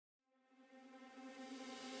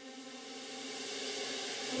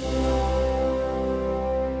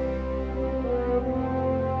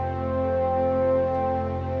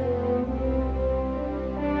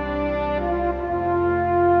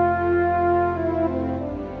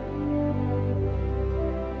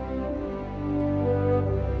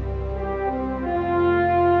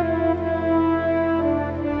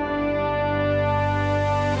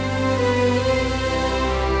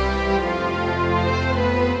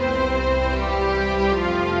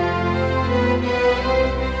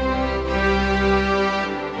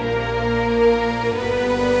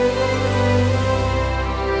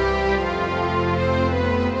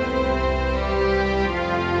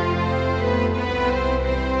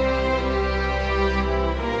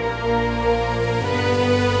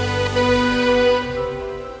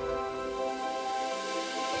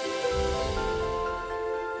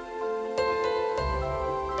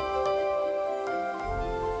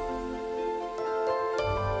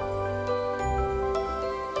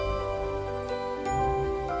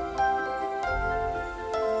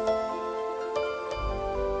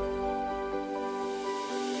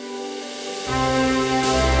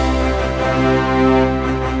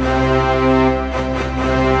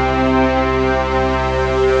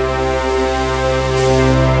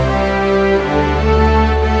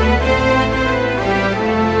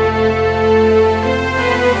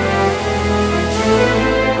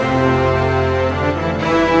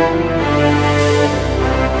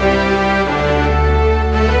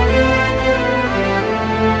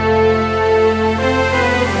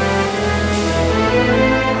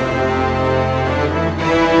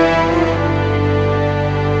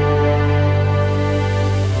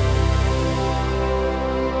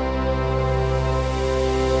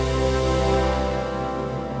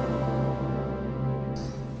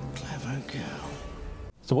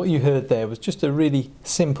So what you heard there was just a really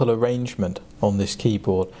simple arrangement on this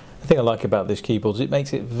keyboard. The thing I like about this keyboard is it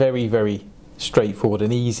makes it very, very straightforward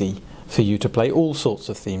and easy for you to play all sorts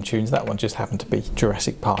of theme tunes. That one just happened to be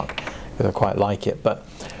Jurassic Park because I quite like it, but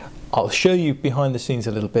I'll show you behind the scenes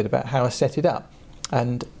a little bit about how I set it up.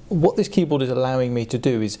 And what this keyboard is allowing me to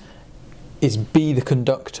do is be the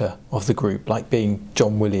conductor of the group, like being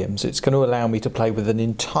John Williams. It's going to allow me to play with an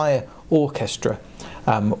entire orchestra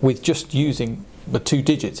with just using the 2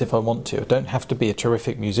 digits if I want to. I don't have to be a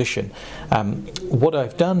terrific musician. What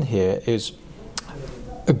I've done here is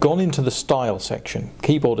gone into the style section.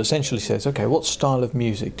 Keyboard essentially says, okay, what style of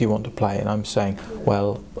music do you want to play? And I'm saying,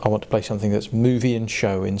 well, I want to play something that's movie and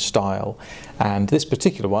show in style. And this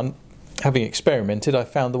particular one, having experimented, I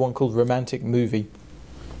found the one called Romantic Movie.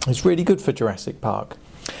 It's really good for Jurassic Park.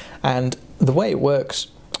 And the way it works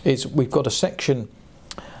is we've got a section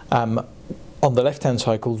on the left hand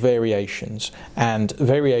side called Variations, and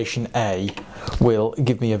Variation A will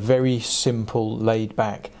give me a very simple, laid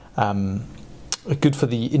back, good for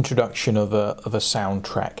the introduction of a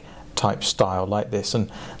soundtrack type style like this.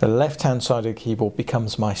 And the left hand side of the keyboard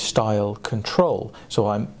becomes my style control, so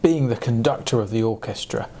I'm being the conductor of the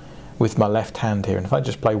orchestra with my left hand here. And if I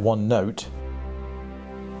just play one note,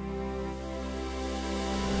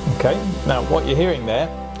 okay, now what you're hearing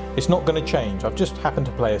there, it's not going to change. I've just happened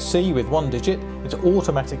to play a C with 1 digit. It's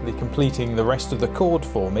automatically completing the rest of the chord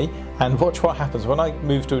for me. And watch what happens when I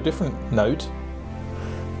move to a different note.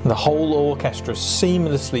 The whole orchestra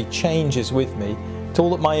seamlessly changes with me. It's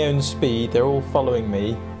all at my own speed. They're all following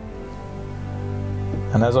me.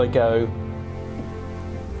 And as I go,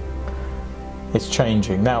 it's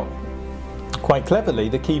changing. Now, quite cleverly,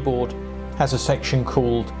 the keyboard has a section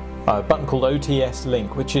called a button called OTS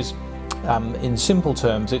Link, which is, in simple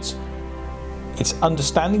terms, it's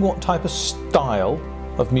understanding what type of style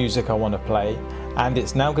of music I want to play, and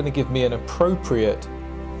it's now going to give me an appropriate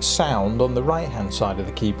sound on the right hand side of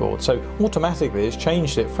the keyboard. So automatically it's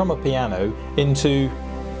changed it from a piano into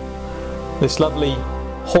this lovely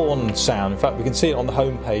horn sound. In fact, we can see it on the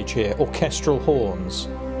home page here, orchestral horns.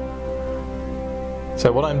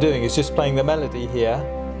 So what I'm doing is just playing the melody here,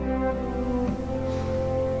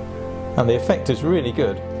 and the effect is really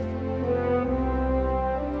good.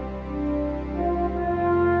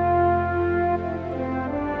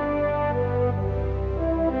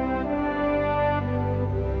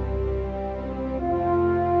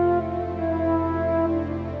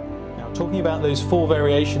 Now, talking about those 4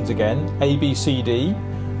 variations again, A, B, C, D,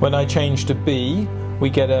 when I change to B, we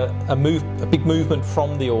get a big movement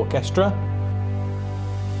from the orchestra.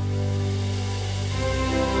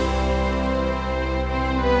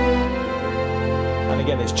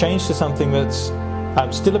 Again, it's changed to something that's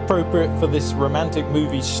still appropriate for this romantic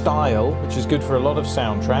movie style, which is good for a lot of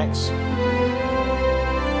soundtracks.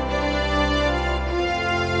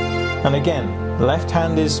 And again, the left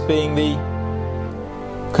hand is being the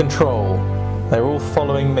control. They're all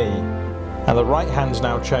following me. And the right hand's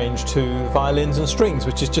now changed to violins and strings,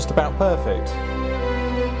 which is just about perfect.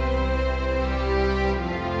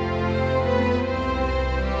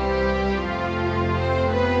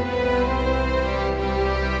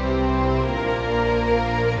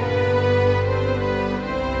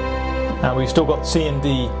 Now we've still got C and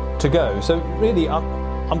D to go, so really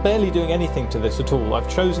I'm barely doing anything to this at all. I've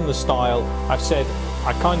chosen the style, I've said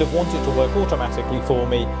I kind of want it to work automatically for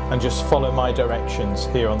me and just follow my directions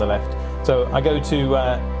here on the left. So I go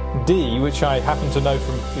to D, which I happen to know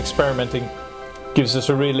from experimenting gives us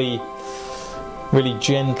a really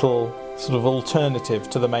gentle sort of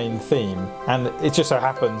alternative to the main theme, and it just so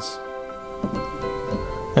happens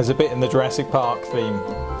there's a bit in the Jurassic Park theme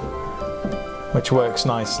which works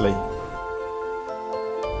nicely.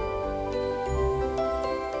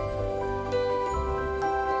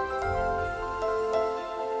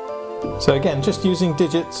 So again, just using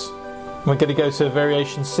digits, we're going to go to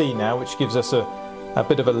variation C now, which gives us a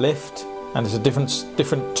bit of a lift, and it's a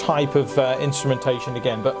different type of instrumentation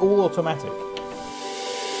again, but all automatic.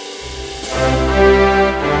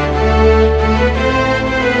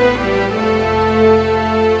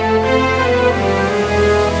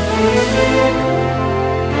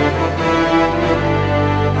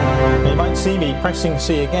 You might see me pressing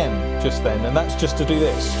C again just then, and that's just to do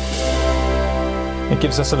this. It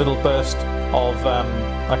gives us a little burst of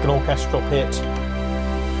like an orchestral hit.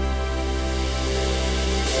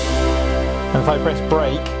 And if I press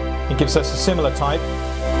break, it gives us a similar type,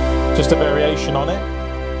 just a variation on it.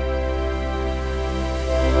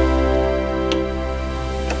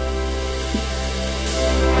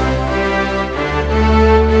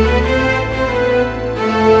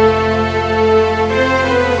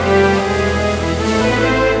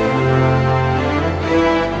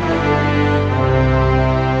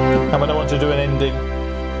 to do an ending,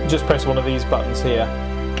 just press one of these buttons here.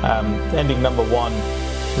 Ending number 1,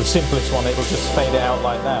 the simplest one, it'll just fade it out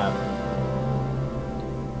like that.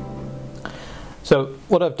 So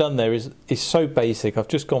what I've done there is so basic. I've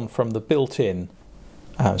just gone from the built-in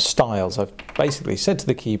styles. I've basically said to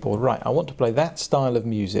the keyboard, right, I want to play that style of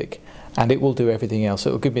music, and it will do everything else.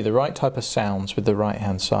 It will give me the right type of sounds with the right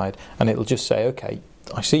hand side, and it'll just say, okay,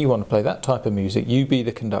 I see you want to play that type of music, you be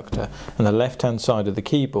the conductor, and the left hand side of the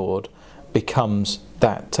keyboard becomes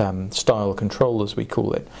that style control, as we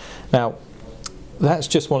call it. Now that's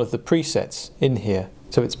just one of the presets in here,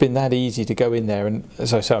 so it's been that easy to go in there, and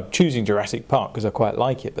as I say, I'm choosing Jurassic Park because I quite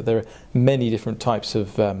like it, but there are many different types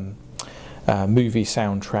of movie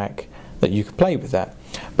soundtrack that you could play with that.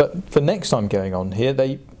 But for next time going on here,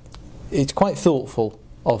 it's quite thoughtful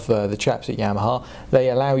of the chaps at Yamaha. They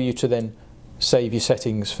allow you to then save your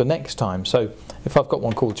settings for next time. So if I've got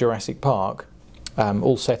one called Jurassic Park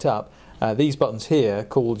all set up, these buttons here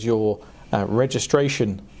called your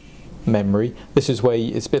registration memory. This is where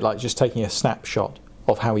it's a bit like just taking a snapshot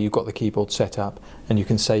of how you've got the keyboard set up, and you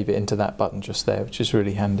can save it into that button just there, which is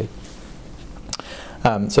really handy.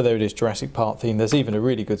 So there it is, Jurassic Park theme. There's even a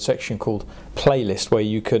really good section called playlist where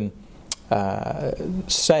you can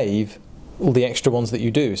save all the extra ones that you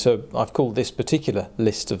do. So I've called this particular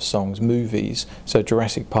list of songs movies, so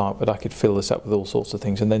Jurassic Park, but I could fill this up with all sorts of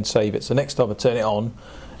things and then save it. So next time I turn it on,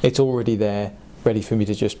 it's already there, ready for me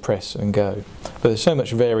to just press and go. But there's so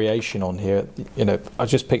much variation on here. You know, I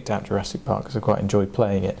just picked out Jurassic Park because I quite enjoyed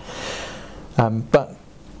playing it. But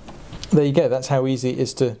there you go, that's how easy it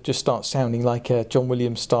is to just start sounding like a John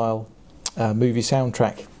Williams style movie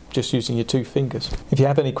soundtrack, just using your 2 fingers. If you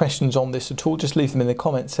have any questions on this at all, just leave them in the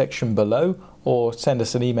comment section below, or send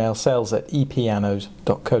us an email,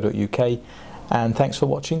 sales@ePianos.co.uk. And thanks for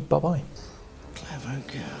watching, bye bye. Clever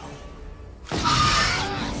girl.